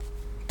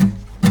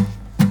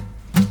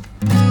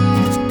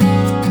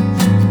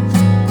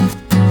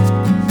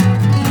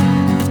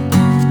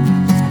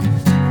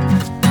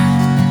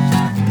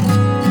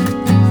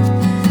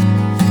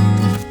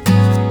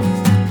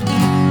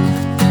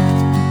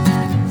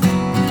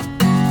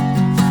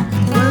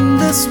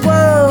this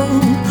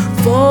world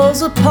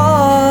falls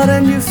apart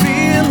and you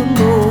feel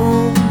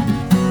alone,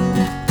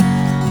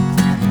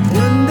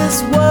 when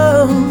this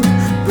world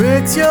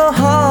breaks your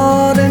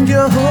heart and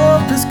your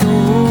hope is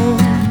gone,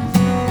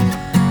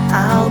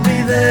 I'll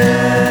be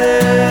there,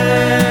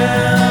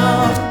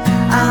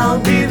 I'll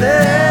be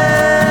there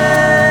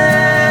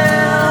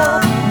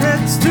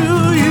next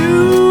to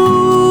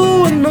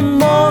you when the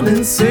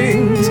morning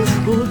sings.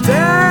 We'll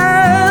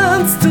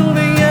dance till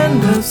the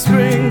end of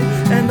spring,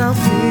 and I'll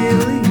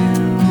feel you,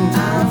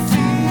 I'll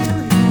feel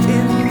you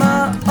in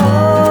my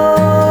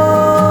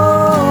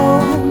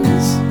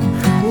arms.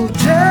 We'll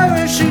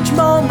cherish each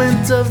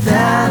moment of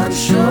that, I'm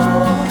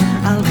sure.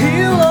 I'll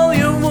heal all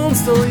your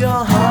wounds till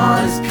your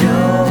heart is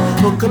pure.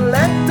 We'll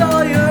collect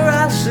all your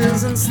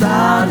ashes and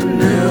start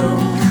anew.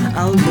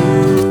 I'll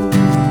do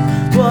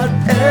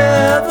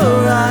whatever